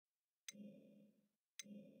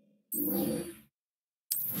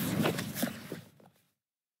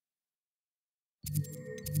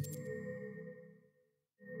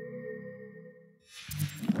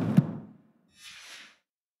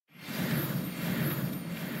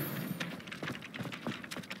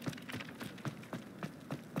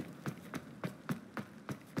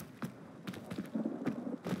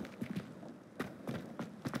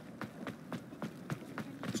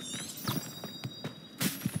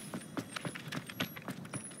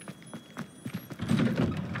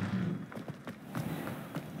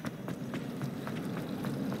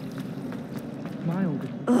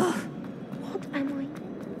Ugh, what am I?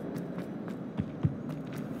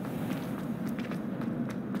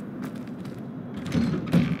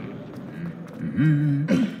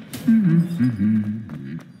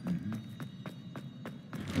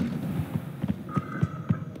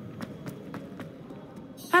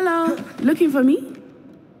 Hello, looking for me?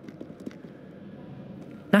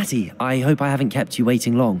 Natty, I hope I haven't kept you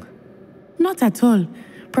waiting long. Not at all.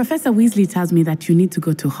 Professor Weasley tells me that you need to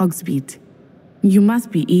go to Hogsmeade. You must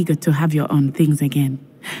be eager to have your own things again.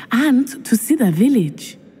 And to see the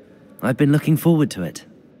village. I've been looking forward to it.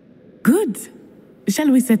 Good. Shall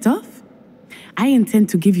we set off? I intend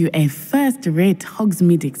to give you a first-rate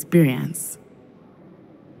Hogsmeade experience.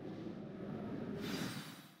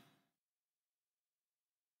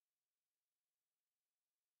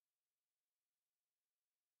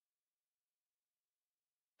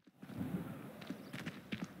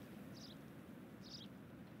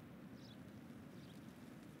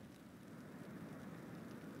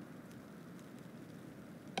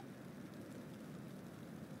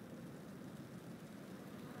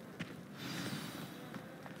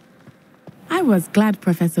 I was glad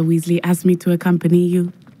Professor Weasley asked me to accompany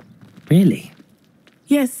you. Really?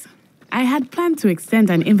 Yes, I had planned to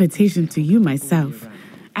extend an invitation to you myself.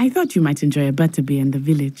 I thought you might enjoy a butterbeer in the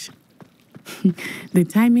village. The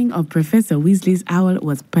timing of Professor Weasley's owl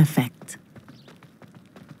was perfect.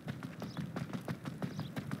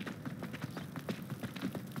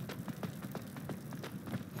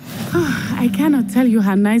 I cannot tell you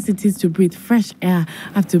how nice it is to breathe fresh air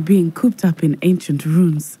after being cooped up in ancient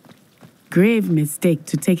rooms. Grave mistake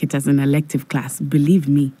to take it as an elective class, believe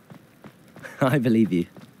me. I believe you.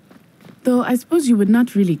 Though I suppose you would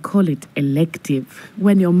not really call it elective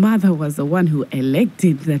when your mother was the one who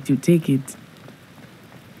elected that you take it.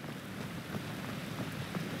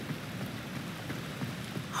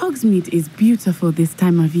 Hogsmeade is beautiful this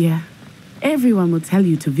time of year. Everyone will tell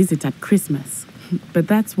you to visit at Christmas, but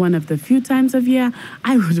that's one of the few times of year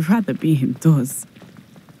I would rather be indoors.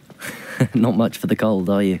 Not much for the cold,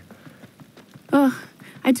 are you? Oh,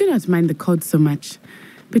 I do not mind the cold so much,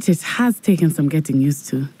 but it has taken some getting used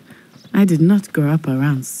to. I did not grow up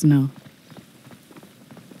around snow.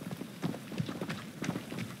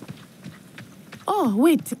 Oh,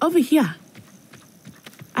 wait, over here.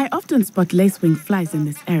 I often spot lacewing flies in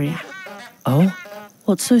this area. Oh?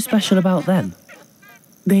 What's so special about them?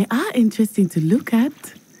 They are interesting to look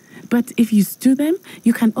at, but if you stew them,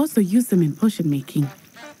 you can also use them in potion making.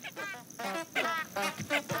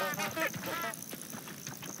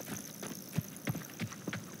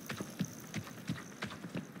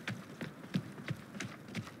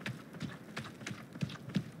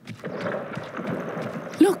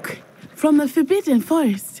 Look, from the Forbidden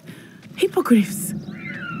Forest, hippogriffs.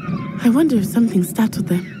 I wonder if something startled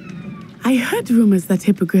them. I heard rumors that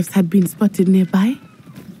hippogriffs had been spotted nearby.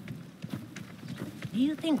 Do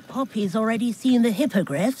you think Poppy's already seen the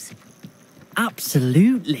hippogriffs?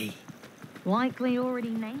 Absolutely. Likely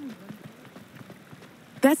already named them.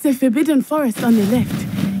 That's the Forbidden Forest on the left.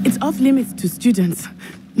 It's off limits to students,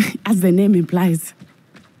 as the name implies.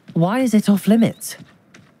 Why is it off limits?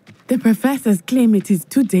 The professors claim it is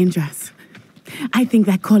too dangerous. I think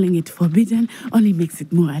that calling it forbidden only makes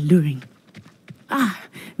it more alluring. Ah,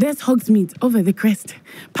 there's Hogsmeade over the crest.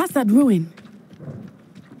 Past that ruin.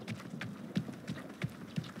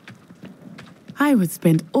 I would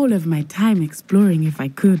spend all of my time exploring if I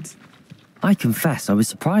could. I confess I was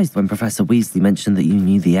surprised when Professor Weasley mentioned that you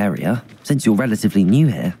knew the area, since you're relatively new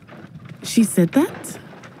here. She said that?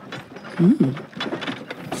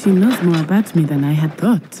 She knows more about me than I had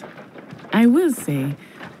thought. I will say,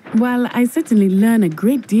 while I certainly learn a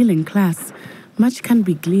great deal in class, much can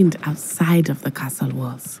be gleaned outside of the castle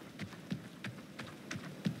walls.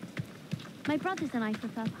 My brothers and I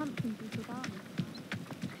prefer pumpkins to barley.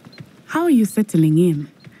 How are you settling in?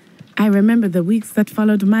 I remember the weeks that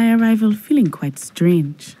followed my arrival feeling quite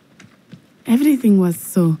strange. Everything was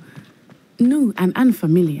so new and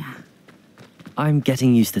unfamiliar. I'm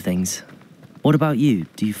getting used to things. What about you?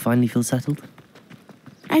 Do you finally feel settled?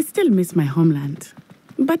 I still miss my homeland,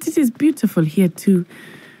 but it is beautiful here too.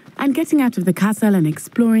 And getting out of the castle and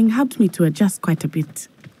exploring helped me to adjust quite a bit.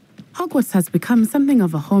 Hogwarts has become something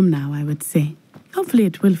of a home now, I would say. Hopefully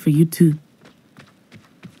it will for you too.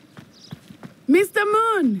 Mr.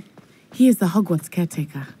 Moon! He is the Hogwarts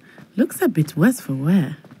caretaker. Looks a bit worse for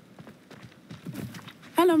wear.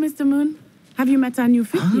 Hello, Mr. Moon. Have you met our new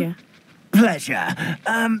fifth year? Pleasure.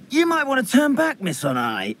 You might want to turn back, Miss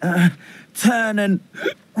Onai. Turn and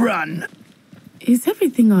run. Is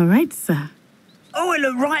everything all right, sir? Oh, it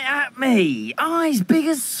looked right at me. Eyes big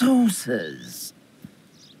as saucers.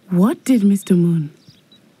 What did Mr. Moon?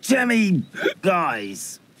 Jemmy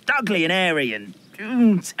guys. Ugly and airy and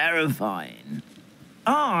terrifying.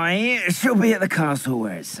 I shall be at the castle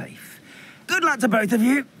where it's safe. Good luck to both of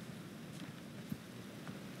you.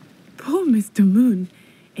 Poor Mr. Moon.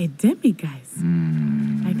 A demiguise.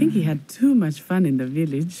 I think he had too much fun in the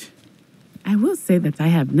village. I will say that I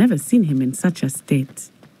have never seen him in such a state.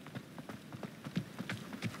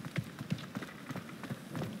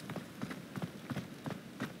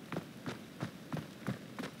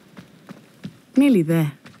 Nearly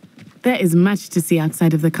there. There is much to see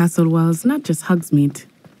outside of the castle walls, not just Hogsmeade.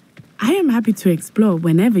 I am happy to explore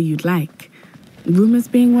whenever you'd like. Rumors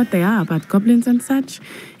being what they are about goblins and such,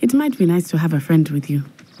 it might be nice to have a friend with you.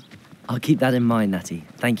 I'll keep that in mind, Natty.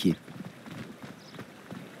 Thank you.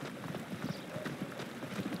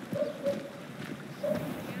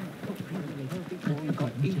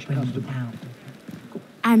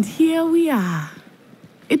 And here we are.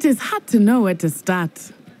 It is hard to know where to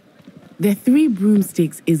start. The Three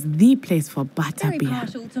Broomsticks is the place for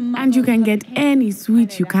butterbeer, and you can get any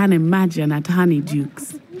sweet you can imagine at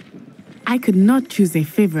Honeyduke's. I could not choose a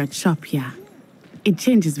favorite shop here. It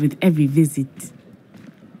changes with every visit.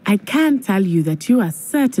 I can tell you that you are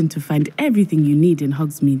certain to find everything you need in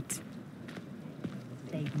Hogsmeade.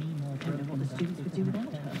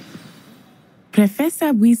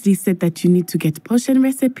 Professor Weasley said that you need to get potion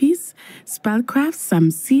recipes, spellcrafts,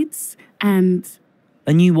 some seeds, and...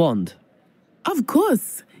 A new wand. Of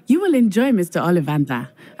course! You will enjoy Mr. Ollivander,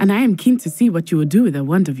 and I am keen to see what you will do with a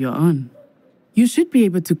wand of your own. You should be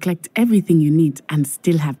able to collect everything you need and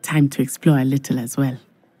still have time to explore a little as well.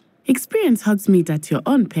 Experience Hogsmeade at your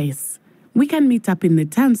own pace. We can meet up in the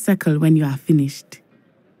town circle when you are finished.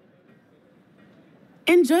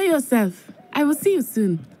 Enjoy yourself. I will see you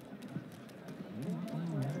soon.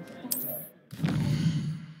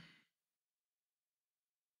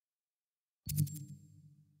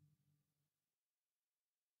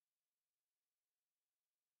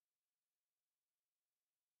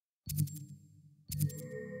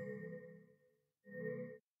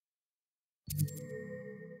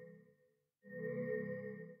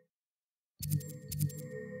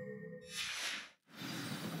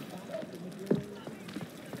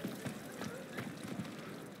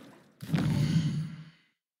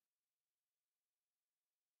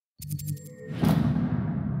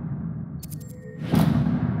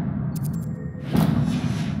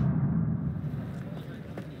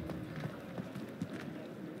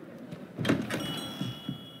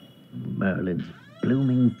 Merlin's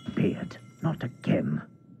blooming beard. Not again.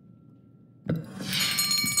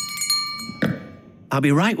 I'll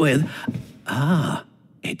be right with... Ah,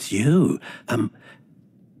 it's you.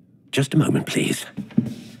 Just a moment, please.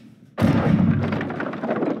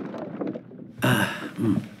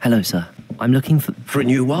 Hello, sir. I'm looking for... For a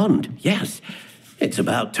new wand, yes. It's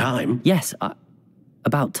about time. Yes,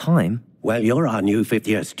 about time. Well, you're our new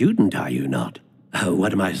fifth-year student, are you not? Oh,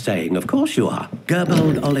 what am I saying? Of course you are.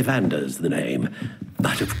 Gerbold Ollivanders, the name.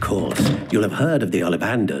 But of course, you'll have heard of the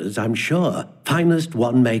Ollivanders, I'm sure. Finest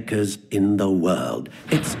wand makers in the world.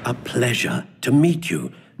 It's a pleasure to meet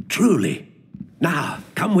you, truly. Now,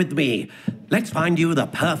 come with me. Let's find you the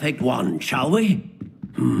perfect wand, shall we?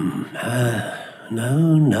 No,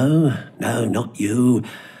 not you.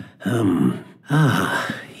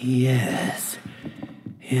 Yes.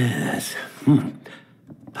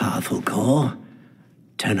 Powerful core.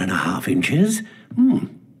 10.5 inches.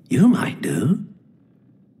 You might do.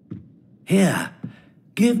 Here,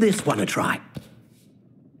 give this one a try.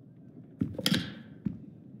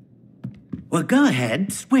 Well, go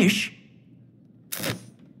ahead, swish.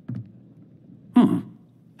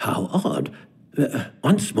 How odd.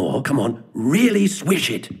 Once more, come on, really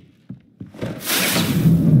swish it.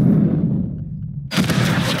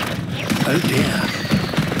 Oh dear.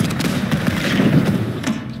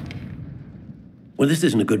 Well, this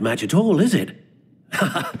isn't a good match at all, is it?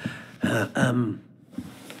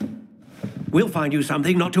 We'll find you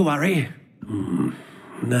something, not to worry.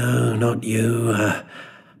 No, not you.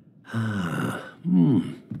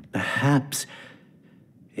 Perhaps.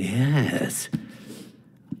 Yes.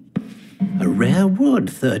 A rare wood,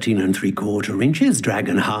 13 3/4 inches,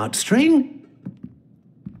 dragon heartstring.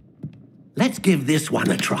 Let's give this one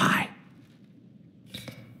a try.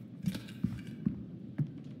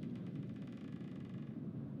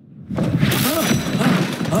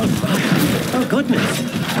 Oh, goodness.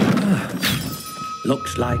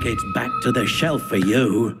 Looks like it's back to the shelf for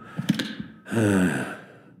you.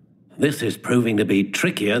 This is proving to be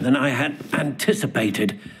trickier than I had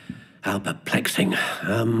anticipated. How perplexing.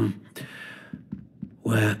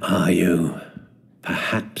 Where are you?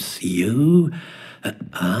 Perhaps you?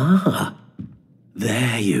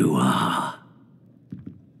 There you are.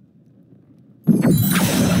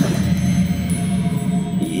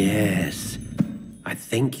 Yes, I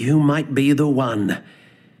think you might be the one.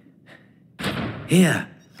 Here,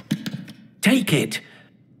 take it.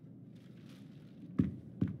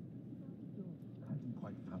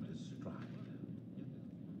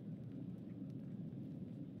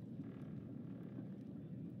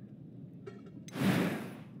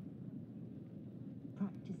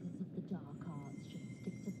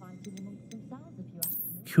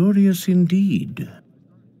 Curious indeed.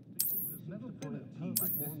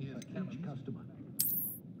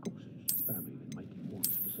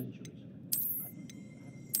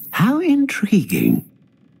 How intriguing.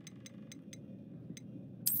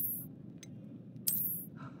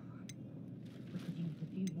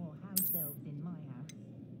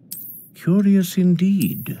 Curious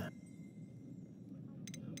indeed.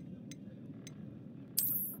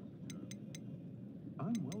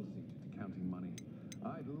 I'm well suited to counting money.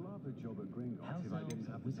 I'd love a job at Gringotts if I didn't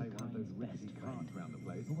have to pay one of those rickety carts around the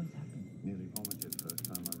place. Nearly vomited first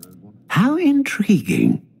time I rode one. How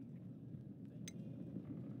intriguing.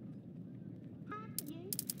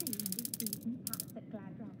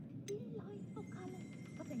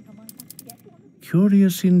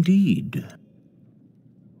 Curious indeed.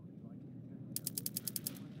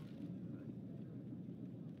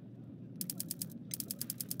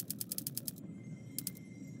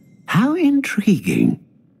 How intriguing.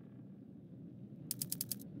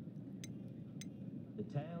 The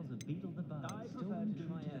tales of Beetle the Bard. I prefer to do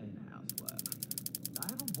my own housework. I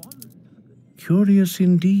have a wand for good. Curious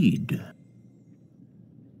indeed.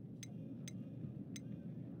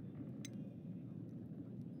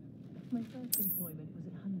 My first employment was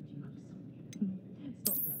at Honeydews.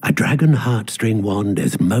 A dragon heartstring wand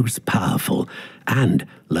is most powerful and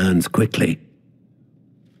learns quickly.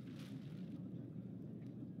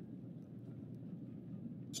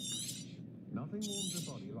 Nothing warms a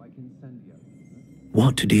body like incendio.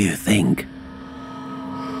 What do you think?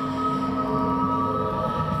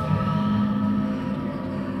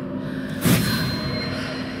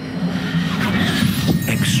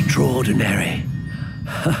 Extraordinary.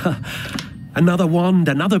 Another wand,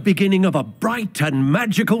 another beginning of a bright and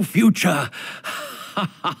magical future.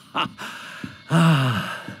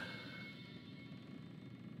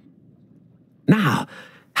 Now,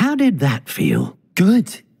 how did that feel?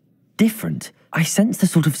 Good. Different. I sensed a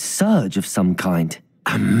sort of surge of some kind.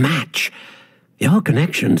 A match. Your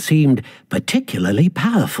connection seemed particularly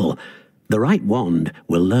powerful. The right wand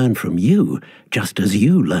will learn from you, just as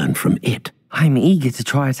you learn from it. I'm eager to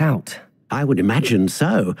try it out. I would imagine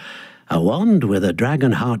so. A wand with a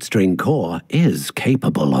dragon heartstring core is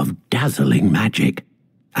capable of dazzling magic.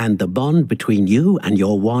 And the bond between you and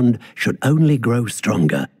your wand should only grow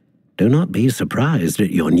stronger. Do not be surprised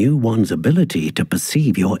at your new wand's ability to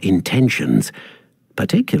perceive your intentions,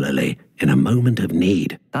 particularly in a moment of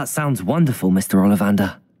need. That sounds wonderful, Mr.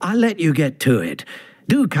 Ollivander. I'll let you get to it.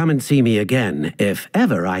 Do come and see me again if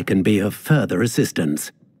ever I can be of further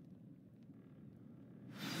assistance.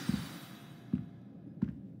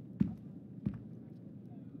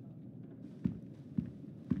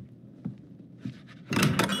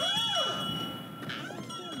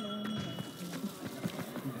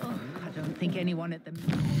 I don't think anyone at the...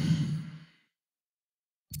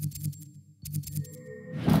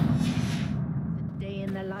 Day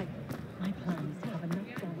in the life. My plan is to have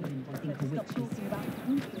enough gold, I think, for witches.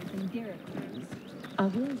 I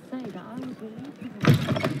will say that I would believe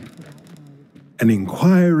An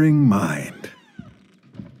inquiring mind.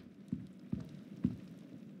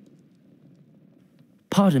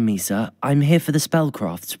 Pardon me, sir. I'm here for the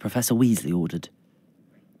spellcrafts Professor Weasley ordered.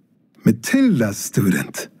 Matilda's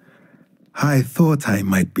student. I thought I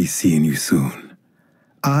might be seeing you soon.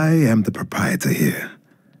 I am the proprietor here,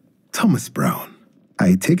 Thomas Brown.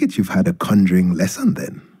 I take it you've had a conjuring lesson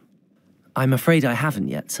then? I'm afraid I haven't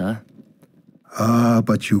yet, sir. Ah,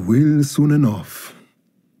 but you will soon enough.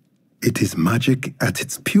 It is magic at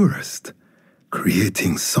its purest,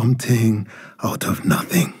 creating something out of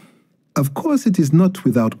nothing. Of course, it is not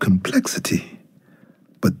without complexity,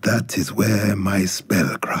 but that is where my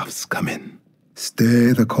spellcrafts come in.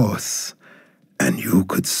 Stay the course, and you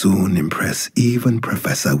could soon impress even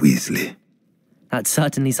Professor Weasley. That's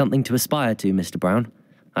certainly something to aspire to, Mr. Brown.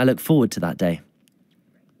 I look forward to that day.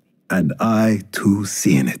 And I, too,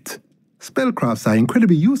 see in it. Spellcrafts are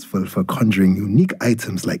incredibly useful for conjuring unique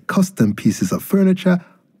items like custom pieces of furniture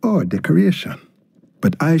or decoration.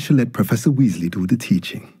 But I shall let Professor Weasley do the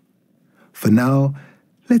teaching. For now,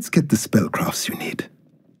 let's get the spellcrafts you need.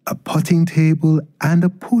 A potting table and a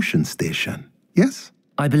potion station, yes?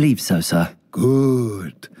 I believe so, sir.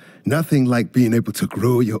 Good. Nothing like being able to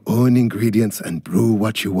grow your own ingredients and brew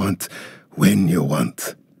what you want when you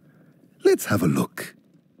want. Let's have a look.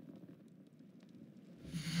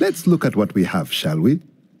 Let's look at what we have, shall we?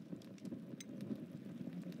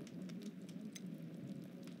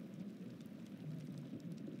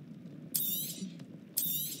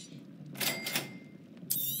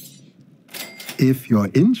 If you're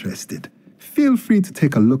interested, feel free to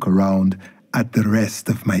take a look around at the rest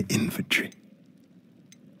of my inventory.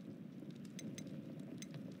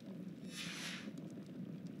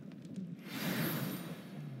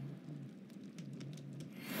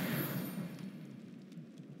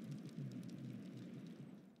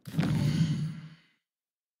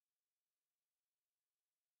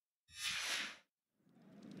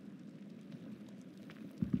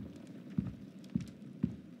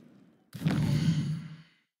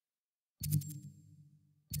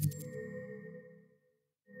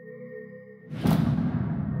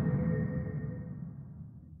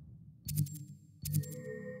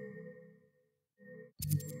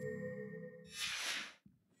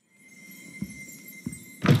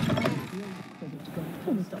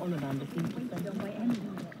 Mr. Ollivanders seems to spend away anyway.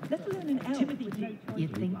 Let alone an elf.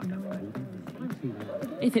 You'd think not.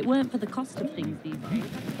 If it weren't for the cost of things these days.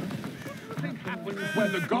 What happens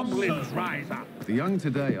when the goblins rise up? The young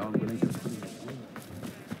today aren't willing to...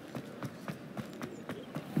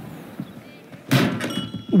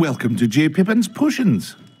 Welcome to J. Pippin's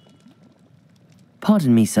Potions.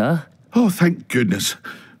 Pardon me, sir. Oh, thank goodness.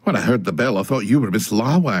 When I heard the bell, I thought you were Miss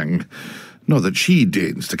Lawang. Not that she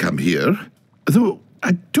deigns to come here. Though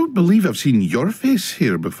I don't believe I've seen your face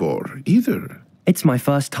here before, either. It's my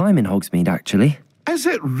first time in Hogsmeade, actually. Is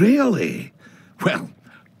it really? Well,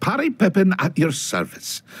 Parry Pippin at your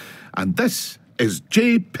service. And this is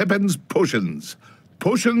J. Pippin's Potions.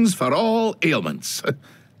 Potions for all ailments.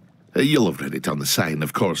 You'll have read it on the sign,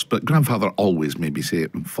 of course, but Grandfather always made me say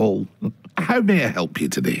it in full. How may I help you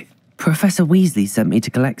today? Professor Weasley sent me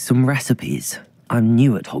to collect some recipes. I'm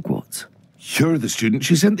new at Hogwarts. You're the student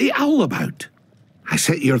she sent the owl about. I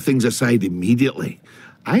set your things aside immediately.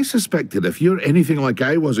 I suspected if you're anything like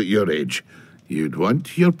I was at your age, you'd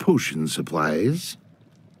want your potion supplies.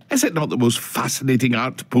 Is it not the most fascinating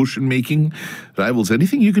art, potion making? Rivals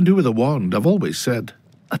anything you can do with a wand, I've always said.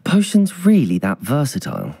 Are potions really that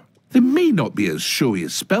versatile? They may not be as showy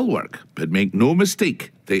as spellwork, but make no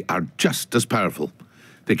mistake, they are just as powerful.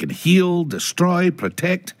 They can heal, destroy,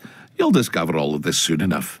 protect. You'll discover all of this soon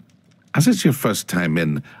enough. As it's your first time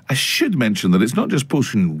in, I should mention that it's not just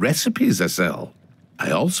potion recipes I sell.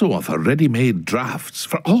 I also offer ready-made drafts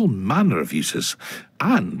for all manner of uses,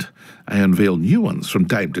 and I unveil new ones from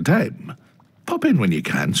time to time. Pop in when you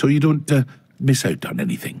can so you don't miss out on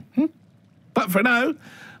anything. But for now,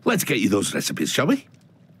 let's get you those recipes, shall we?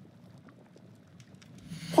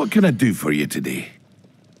 What can I do for you today?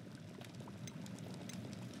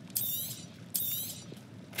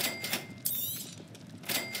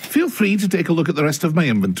 Feel free to take a look at the rest of my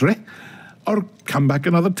inventory, or come back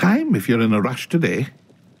another time if you're in a rush today.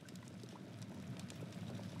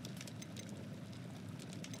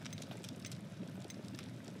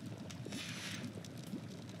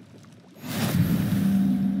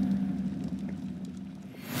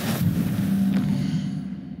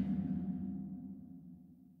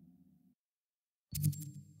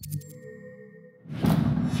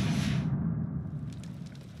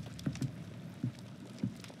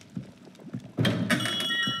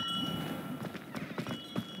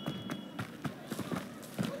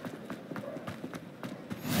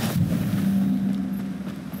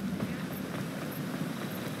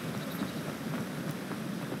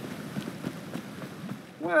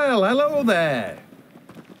 Well, hello there.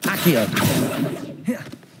 Accio.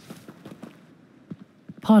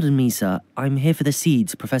 Pardon me, sir. I'm here for the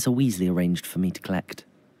seeds Professor Weasley arranged for me to collect.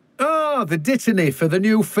 Oh, the dittany for the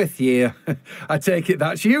new 5th year. I take it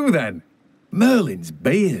that's you, then. Merlin's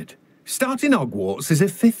beard. Starting Hogwarts as a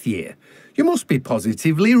 5th year. You must be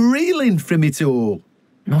positively reeling from it all.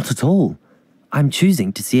 Not at all. I'm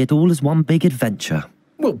choosing to see it all as one big adventure.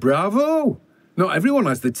 Well, bravo! Not everyone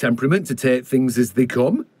has the temperament to take things as they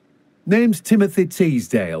come. Name's Timothy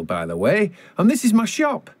Teasdale, by the way, and this is my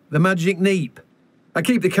shop, the Magic Neep. I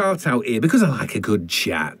keep the cart out here because I like a good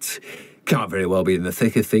chat. Can't very well be in the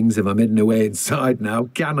thick of things if I'm hidden away inside now,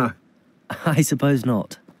 can I? I suppose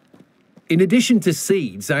not. In addition to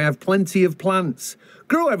seeds, I have plenty of plants.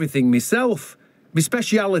 Grow everything myself. My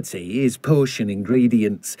speciality is potion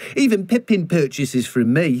ingredients. Even Pippin purchases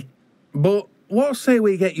from me. But what say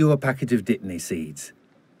we get you a packet of Dittany seeds?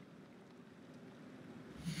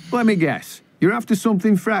 Let me guess. You're after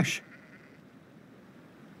something fresh.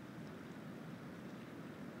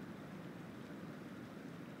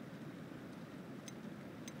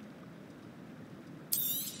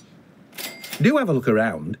 Do have a look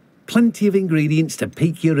around. Plenty of ingredients to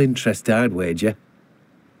pique your interest, I'd wager.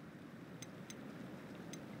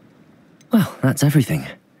 Well, that's everything.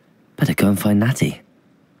 Better go and find Natty.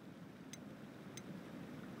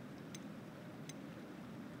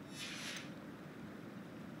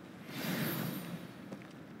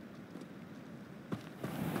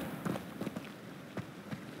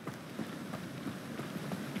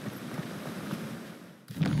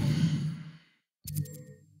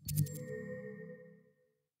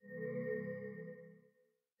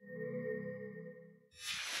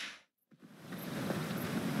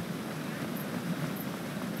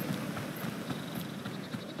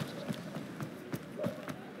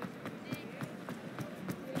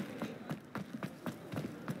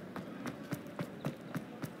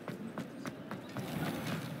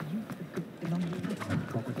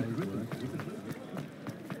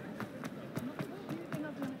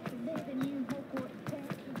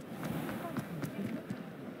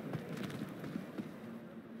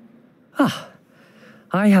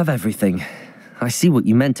 I have everything. I see what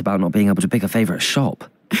you meant about not being able to pick a favourite shop.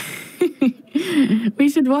 We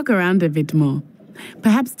should walk around a bit more.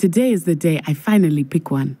 Perhaps today is the day I finally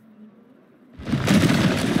pick one.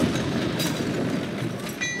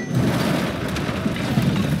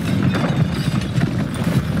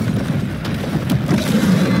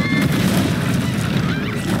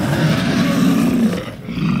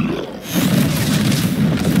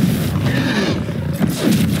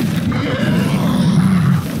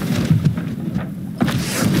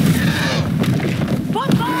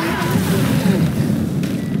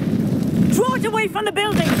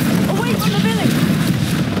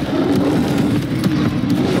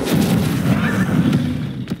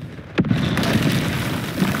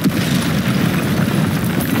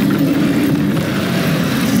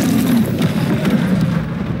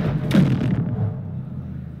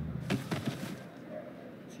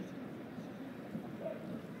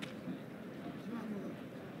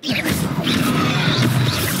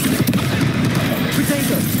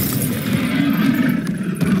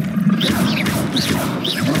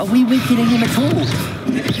 Are we weakening him at all?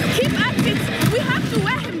 Keep at it! We have to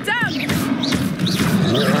wear him down!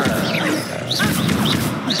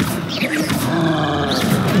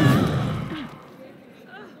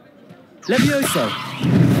 Levioso!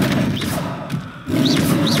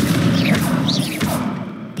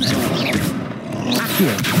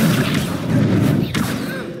 Accio!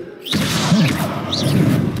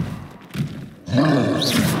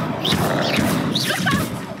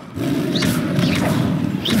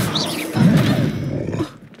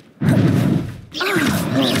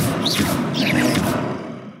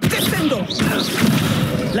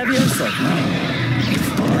 Levioso!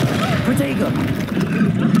 Protego!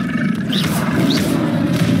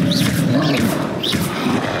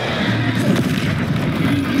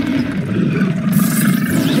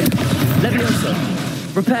 Levioso!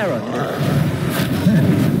 Reparo!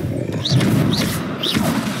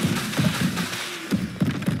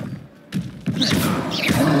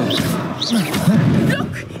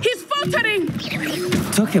 Look! He's faltering!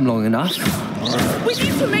 Took him long enough. We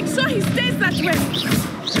need to make sure he stays that way!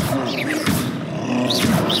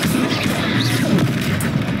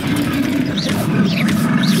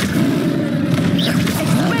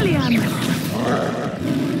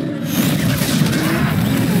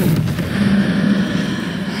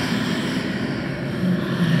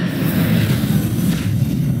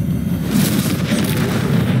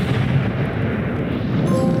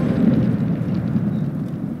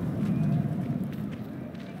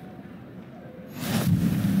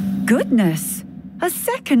 Goodness! A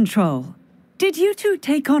second troll! Did you two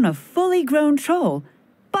take on a fully grown troll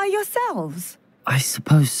by yourselves? I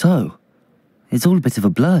suppose so. It's all a bit of a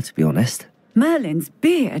blur, to be honest. Merlin's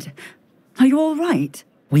beard. Are you all right?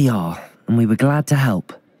 We are, and we were glad to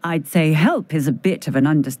help. I'd say help is a bit of an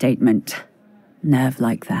understatement. Nerve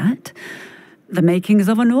like that. The makings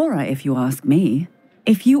of an aura, if you ask me.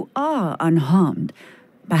 If you are unharmed,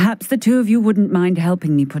 perhaps the two of you wouldn't mind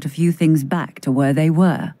helping me put a few things back to where they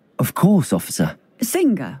were. Of course, officer.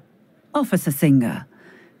 Singer. Officer Singer.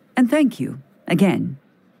 And thank you, again.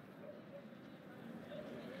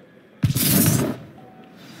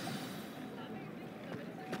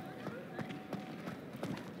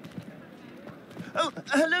 Oh,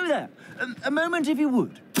 hello there. A moment, if you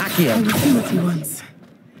would. Accio. I will see what he wants.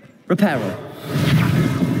 Reparo.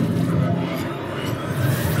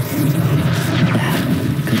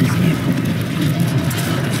 Good as new.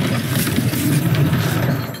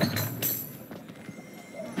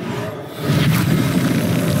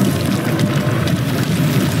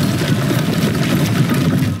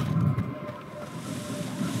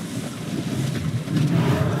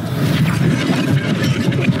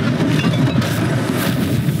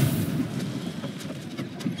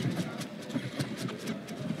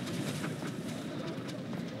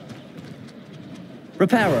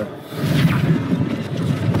 Reparo.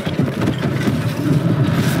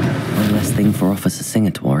 One less thing for Officer Singer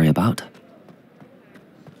to worry about.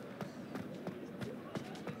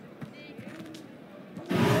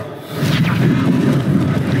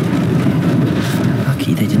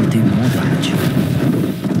 Lucky they didn't do more damage.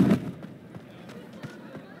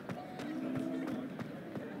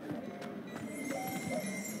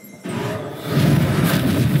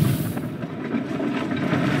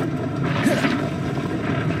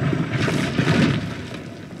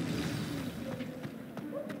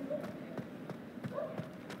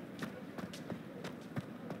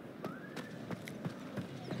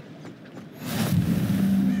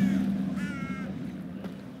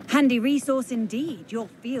 Handy resource indeed, your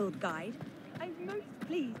field guide. I'm most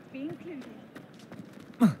pleased to be included.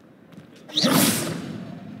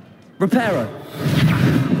 Reparo.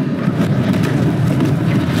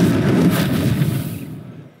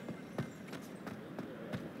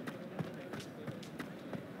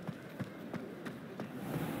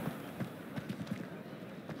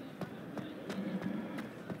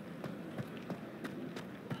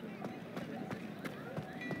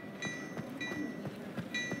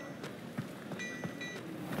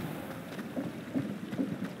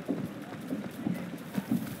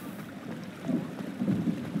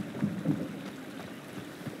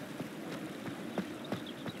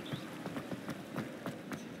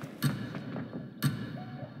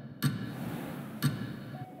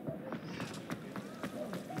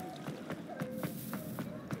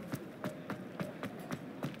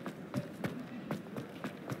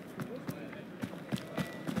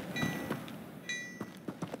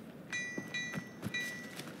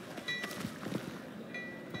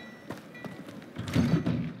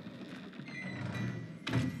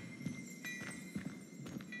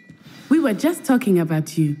 We were just talking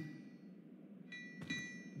about you.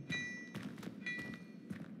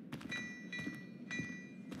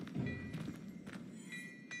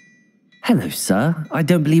 Hello, sir. I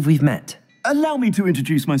don't believe we've met. Allow me to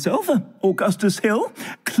introduce myself, Augustus Hill,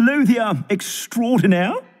 clothier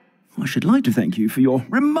extraordinaire. I should like to thank you for your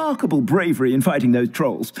remarkable bravery in fighting those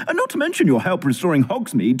trolls, and not to mention your help restoring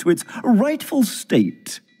Hogsmeade to its rightful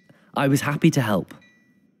state. I was happy to help.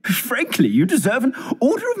 Frankly, you deserve an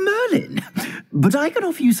Order of Merlin. But I can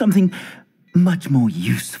offer you something much more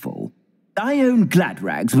useful. I own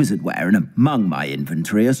Gladrag's wizardware, and among my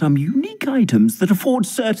inventory are some unique items that afford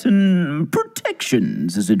certain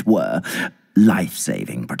protections, as it were.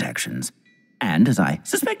 Life-saving protections. And as I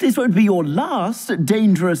suspect this won't be your last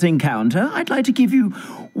dangerous encounter, I'd like to give you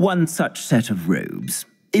one such set of robes,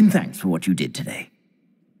 in thanks for what you did today.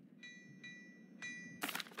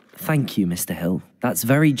 Thank you, Mr. Hill. That's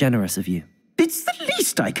very generous of you. It's the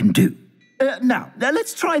least I can do. Now,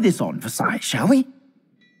 let's try this on for size, shall we?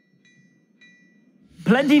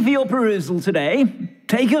 Plenty for your perusal today.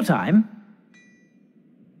 Take your time.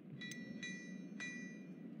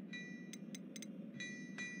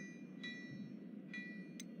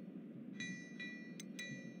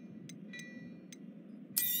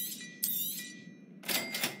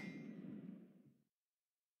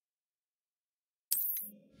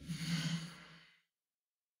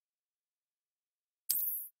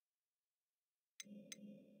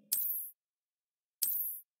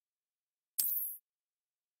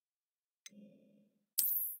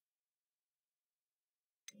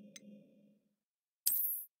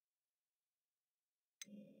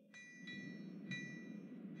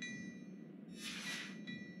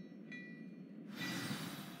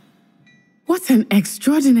 What an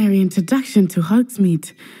extraordinary introduction to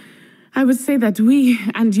Hogsmeade. I would say that we,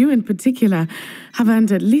 and you in particular, have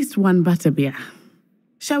earned at least one butterbeer.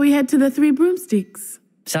 Shall we head to the 3 Broomsticks?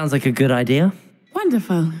 Sounds like a good idea.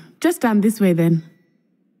 Wonderful. Just down this way then.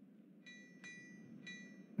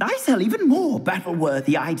 I sell even more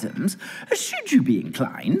battle-worthy items. Should you be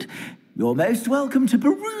inclined, you're most welcome to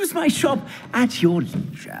peruse my shop at your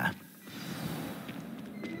leisure.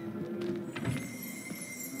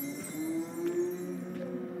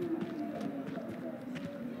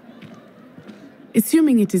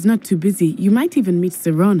 Assuming it is not too busy, you might even meet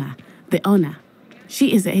Sirona, the owner.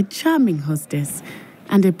 She is a charming hostess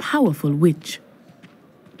and a powerful witch.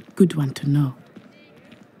 Good one to know.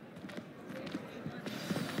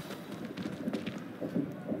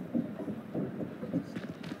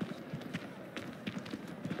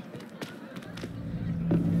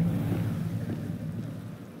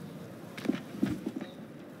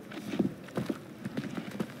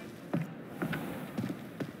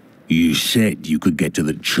 You said you could get to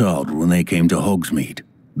the child when they came to Hogsmeade.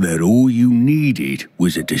 That all you needed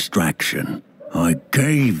was a distraction. I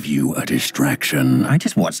gave you a distraction. I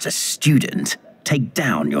just watched a student take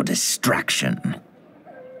down your distraction.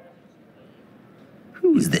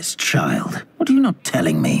 Who is this child? What are you not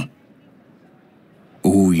telling me?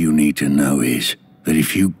 All you need to know is that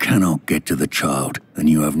if you cannot get to the child, then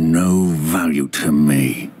you have no value to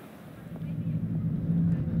me.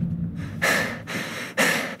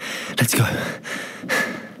 Let's go.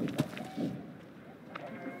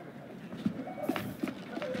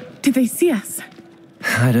 Did they see us?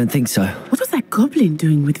 I don't think so. What was that goblin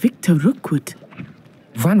doing with Victor Rookwood?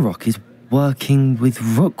 Ranrock is working with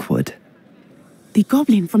Rookwood. The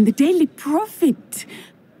goblin from the Daily Prophet.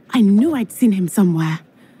 I knew I'd seen him somewhere.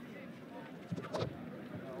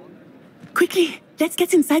 Quickly, let's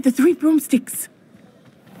get inside the 3 broomsticks.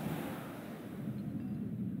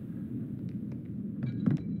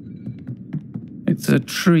 It's a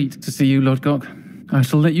treat to see you, Lodgok. I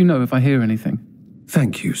shall let you know if I hear anything.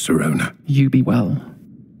 Thank you, Sirona. You be well.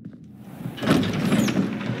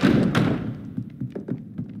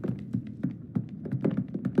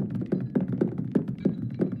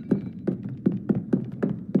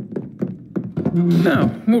 Now,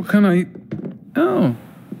 what can I... Oh,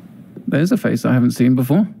 there's a face I haven't seen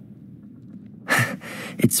before.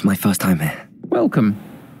 It's my first time here. Welcome.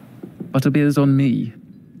 Butterbeer's on me.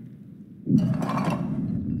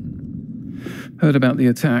 Heard about the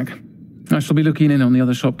attack. I shall be looking in on the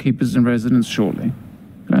other shopkeepers and residents shortly.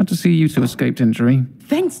 Glad to see you two escaped injury.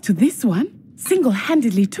 Thanks to this one,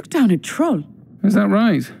 single-handedly took down a troll. Is that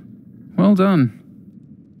right? Well done.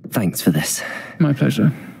 Thanks for this. My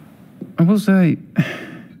pleasure. I will say,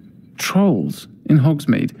 trolls in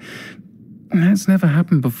Hogsmeade. That's never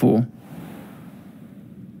happened before.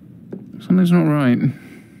 Something's not right.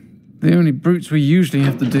 The only brutes we usually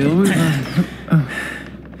have to deal with are...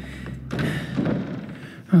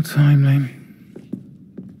 How timely.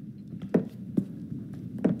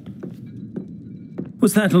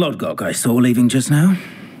 Was that Lodgok I saw leaving just now?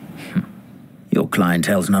 Your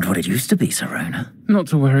clientele's not what it used to be, Sirona. Not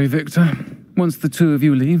to worry, Victor. Once the 2 of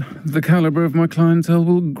you leave, the caliber of my clientele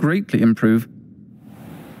will greatly improve.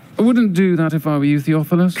 I wouldn't do that if I were you,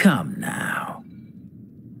 Theophilus. Come now.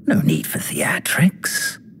 No need for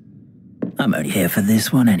theatrics. I'm only here for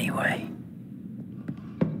this one anyway.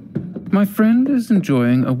 My friend is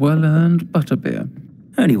enjoying a well-earned butterbeer.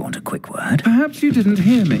 Only want a quick word. Perhaps you didn't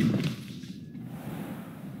hear me.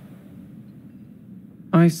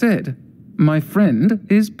 I said, my friend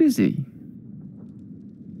is busy.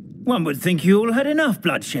 One would think you all had enough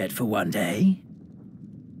bloodshed for one day.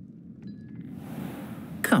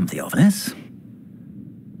 Come, Theophilus.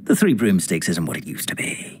 The 3 broomsticks isn't what it used to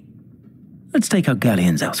be. Let's take our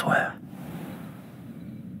galleons elsewhere.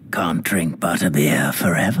 Can't drink butterbeer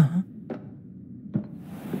forever.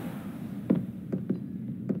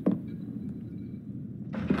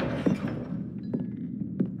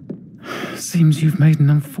 Seems you've made an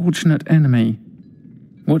unfortunate enemy.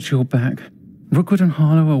 Watch your back. Rookwood and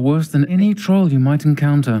Harlow are worse than any troll you might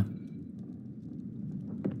encounter.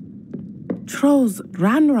 Trolls,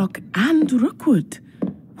 Ranrock, and Rookwood.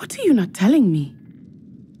 What are you not telling me?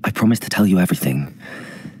 I promised to tell you everything,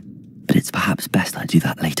 but it's perhaps best I do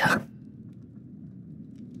that later.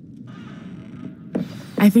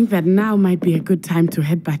 I think that now might be a good time to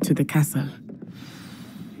head back to the castle.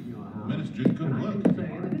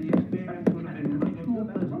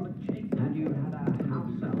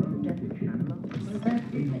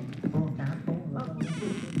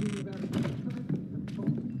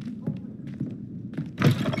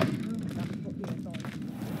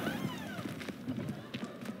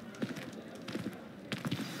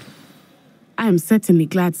 I am certainly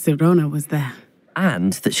glad Sirona was there.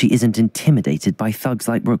 And that she isn't intimidated by thugs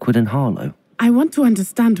like Rookwood and Harlow. I want to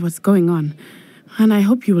understand what's going on, and I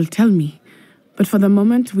hope you will tell me. But for the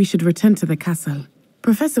moment, we should return to the castle.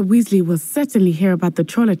 Professor Weasley will certainly hear about the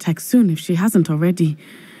troll attack soon if she hasn't already.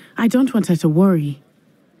 I don't want her to worry.